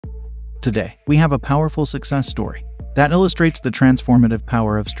Today, we have a powerful success story that illustrates the transformative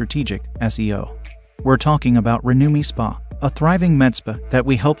power of strategic SEO. We're talking about RenewMe Spa, a thriving med spa that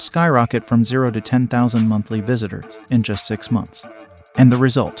we helped skyrocket from 0 to 10,000 monthly visitors in just 6 months. And the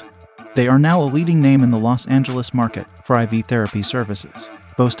result? They are now a leading name in the Los Angeles market for IV therapy services,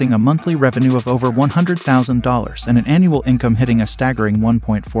 boasting a monthly revenue of over $100,000 and an annual income hitting a staggering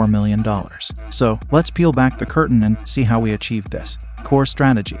 $1.4 million. So, let's peel back the curtain and see how we achieved this. Core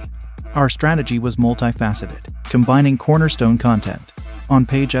strategy. Our strategy was multifaceted, combining cornerstone content,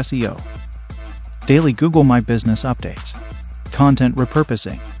 on-page SEO, daily Google My Business updates, content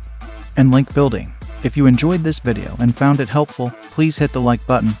repurposing, and link building. If you enjoyed this video and found it helpful, please hit the like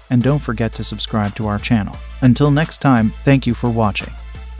button and don't forget to subscribe to our channel. Until next time, thank you for watching.